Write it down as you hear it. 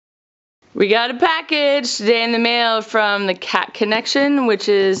We got a package today in the mail from the Cat Connection, which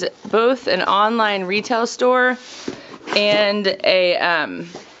is both an online retail store and a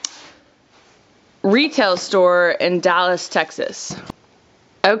retail store in Dallas, Texas.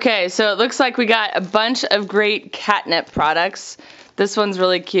 Okay, so it looks like we got a bunch of great catnip products. This one's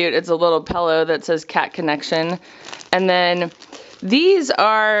really cute. It's a little pillow that says Cat Connection. And then these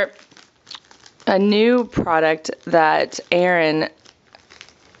are a new product that Aaron,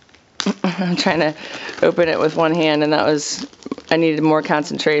 I'm trying to open it with one hand and I needed more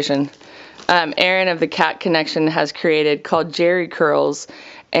concentration. Aaron of the Cat Connection has created called Jerry Curls,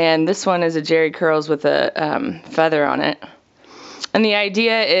 and this one is a Jerry Curls with a feather on it. And the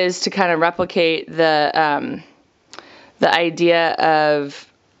idea is to kind of replicate the idea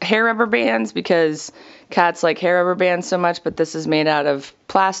of hair rubber bands, because cats like hair rubber bands so much, but this is made out of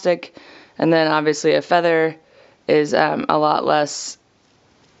plastic, and then obviously a feather is a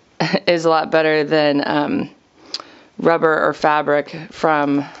lot better than rubber or fabric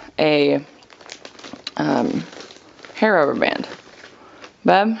from a hair rubber band.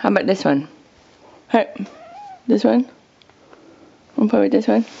 Bob, how about this one? Hey, this one? I'll put with this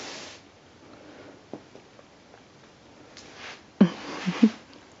one.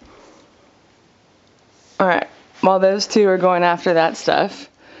 Alright, while those two are going after that stuff,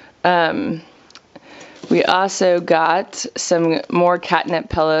 we also got some more catnip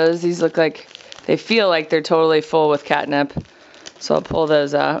pillows. These look like, they feel like they're totally full with catnip. So I'll pull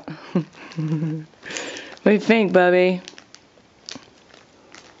those out. What do you think, Bubby?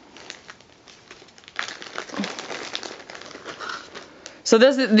 So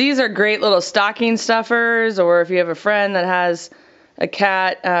these are great little stocking stuffers, or if you have a friend that has a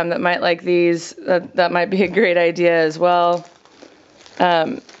cat that might like these, that might be a great idea as well.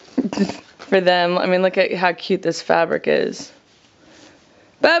 For them. I mean, look at how cute this fabric is.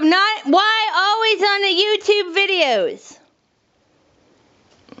 But why always on the YouTube videos?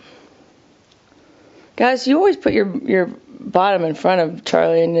 Guys, you always put your bottom in front of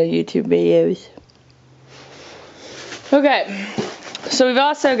Charlie in the YouTube videos. Okay, so we've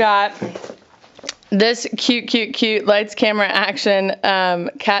also got this cute lights, camera, action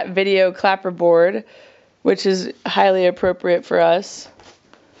cat video clapper board, which is highly appropriate for us.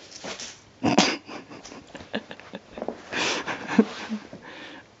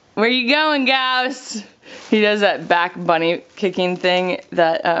 Where you going, Gauss? He does that back bunny kicking thing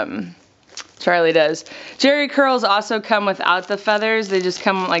that Charlie does. Jerry Curls also come without the feathers. They just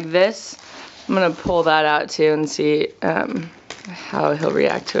come like this. I'm going to pull that out too and see how he'll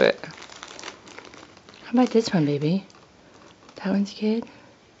react to it. How about this one, baby? That one's good.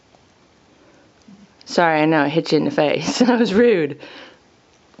 Sorry, I know I hit you in the face. That was rude.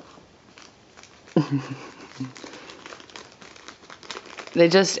 They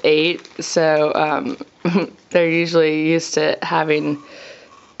just ate, so they're usually used to having,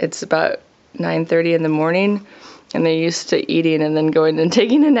 it's about 9:30 in the morning, and they're used to eating and then going and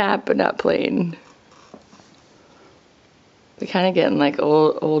taking a nap but not playing. They're kind of getting like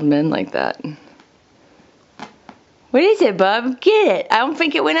old men like that. What is it, bub? Get it. I don't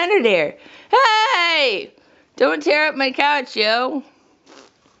think it went under there. Hey! Don't tear up my couch, yo.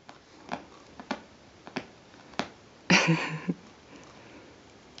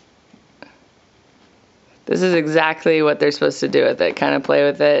 This is exactly what they're supposed to do with it, kind of play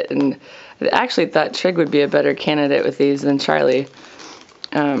with it. And I actually thought Trig would be a better candidate with these than Charlie,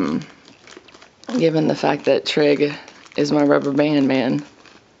 given the fact that Trig is my rubber band man.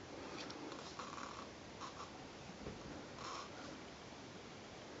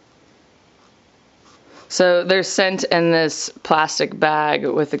 So they're sent in this plastic bag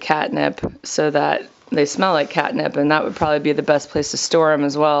with the catnip so that they smell like catnip, and that would probably be the best place to store them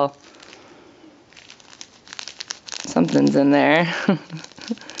as well. Something's in there.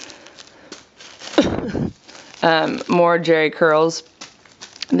 More Jerry Curls.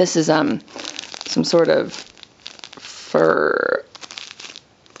 This is some sort of fur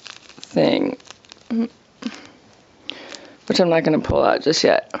thing, which I'm not going to pull out just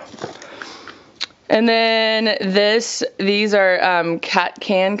yet. And then these are cat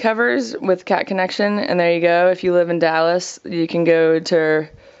can covers with Cat Connection, and there you go. If you live in Dallas, you can go to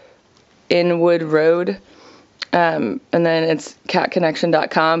Inwood Road. And then it's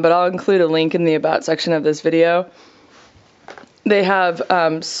catconnection.com, but I'll include a link in the about section of this video. They have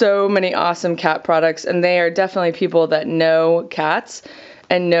so many awesome cat products, and they are definitely people that know cats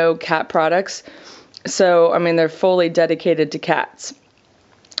and know cat products. So, I mean, they're fully dedicated to cats.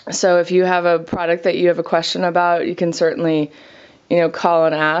 So if you have a product that you have a question about, you can certainly, call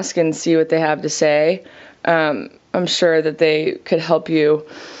and ask and see what they have to say. I'm sure that they could help you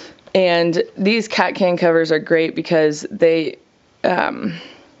And these cat can covers are great because they're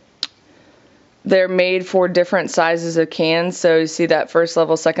made for different sizes of cans. So you see that first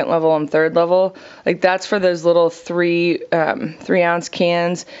level, second level, and third level. Like that's for those little 3-ounce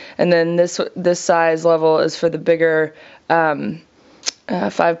cans, and then this size level is for the bigger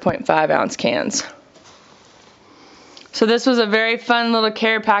 5.5-ounce cans. So this was a very fun little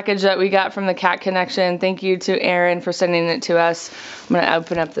care package that we got from the Cat Connection. Thank you to Aaron for sending it to us. I'm going to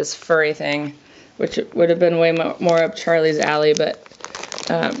open up this furry thing, which would have been way more up Charlie's alley, but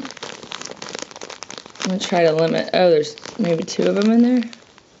I'm going to try to limit. Oh, there's maybe 2 of them in there.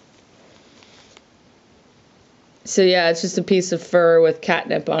 So yeah, it's just a piece of fur with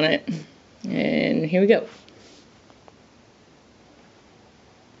catnip on it. And here we go.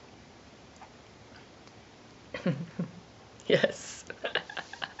 Yes.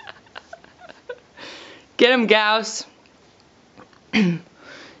 Get him, Gauss.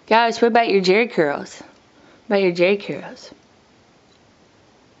 Gauss, what about your Jerry curls? What about your Jerry curls?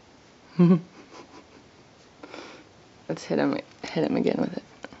 Let's hit him again with it.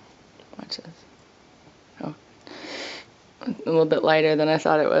 Watch this. Oh. A little bit lighter than I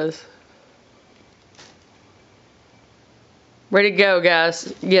thought it was. Where'd it go,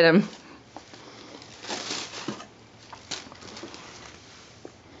 Gauss? Get him.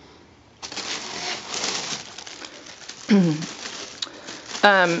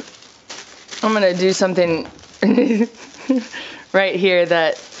 I'm gonna do something right here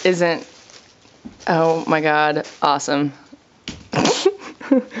that isn't, oh my god, awesome.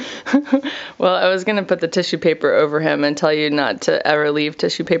 Well, I was gonna put the tissue paper over him and tell you not to ever leave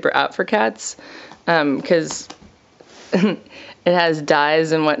tissue paper out for cats, because it has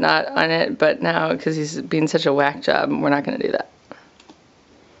dyes and whatnot on it, but now, because he's being such a whack job, we're not gonna do that.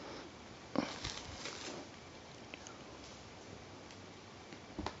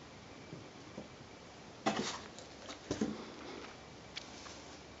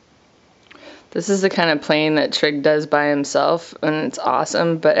 This is the kind of playing that Trig does by himself, and it's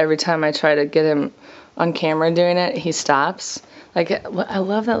awesome, but every time I try to get him on camera doing it, he stops. Like, I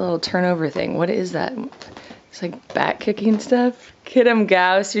love that little turnover thing. What is that? It's like back kicking stuff. Get him,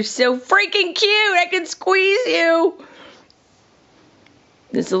 Gauss. You're so freaking cute. I can squeeze you.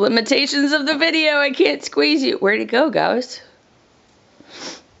 There's the limitations of the video. I can't squeeze you. Where'd it go, Gauss?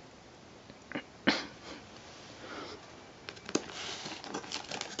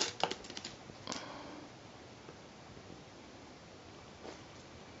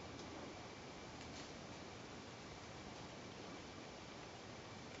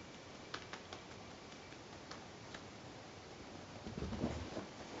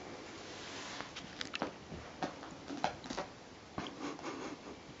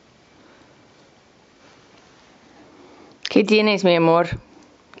 ¿Qué tienes, mi amor?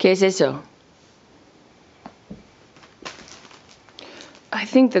 ¿Qué es eso? I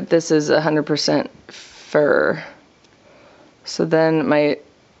think that this is 100% fur. So then my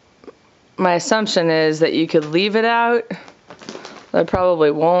assumption is that you could leave it out. I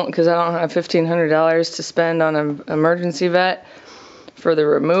probably won't, because I don't have $1,500 to spend on an emergency vet for the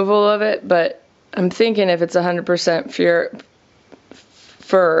removal of it. But I'm thinking if it's 100%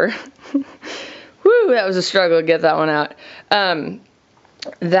 fur, whoo, that was a struggle to get that one out.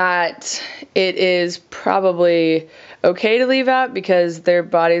 That it is probably okay to leave out because their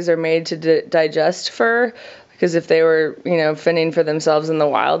bodies are made to digest fur. Because if they were, you know, fending for themselves in the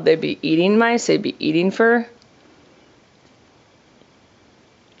wild, they'd be eating mice, they'd be eating fur.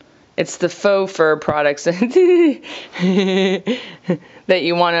 It's the faux fur products that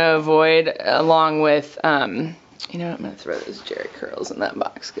you want to avoid, along with, you know, I'm going to throw those Jerry curls in that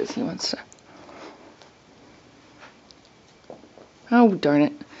box because he wants to. Oh, darn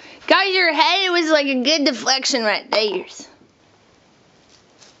it. Guys, your head was like a good deflection right there.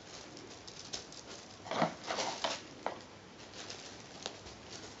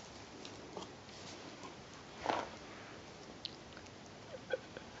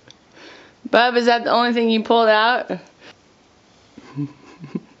 Bub, is that the only thing you pulled out?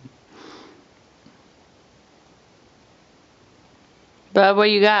 Bub, what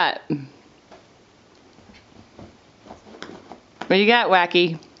you got? What you got,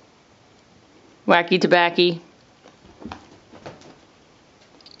 Wacky? Wacky tobacco.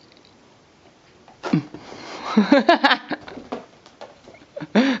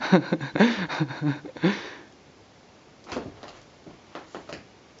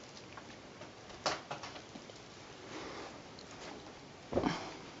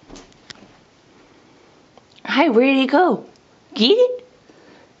 Hi, where did he go? Get it?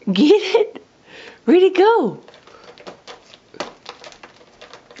 Get it? Where'd he go?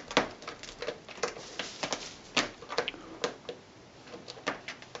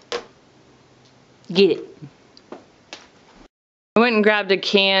 Get it. I went and grabbed a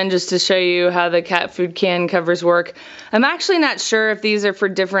can just to show you how the cat food can covers work. I'm actually not sure if these are for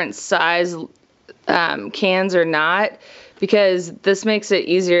different size cans or not, because this makes it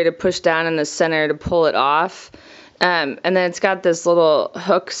easier to push down in the center to pull it off. And then it's got this little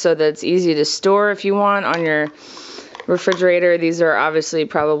hook so that it's easy to store if you want on your refrigerator. These are obviously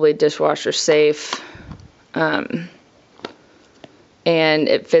probably dishwasher safe. And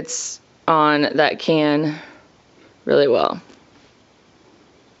it fits on that can really well.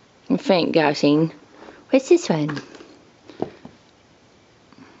 Faint gouting. What's this one?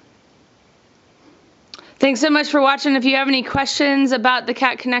 Thanks so much for watching. If you have any questions about the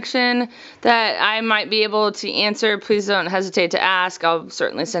cat connection that I might be able to answer, please don't hesitate to ask. I'll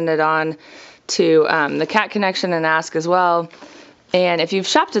certainly send it on to the cat connection and ask as well. And if you've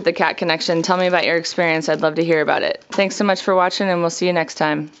shopped at the cat connection, tell me about your experience. I'd love to hear about it. Thanks so much for watching, and we'll see you next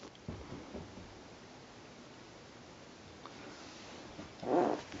time.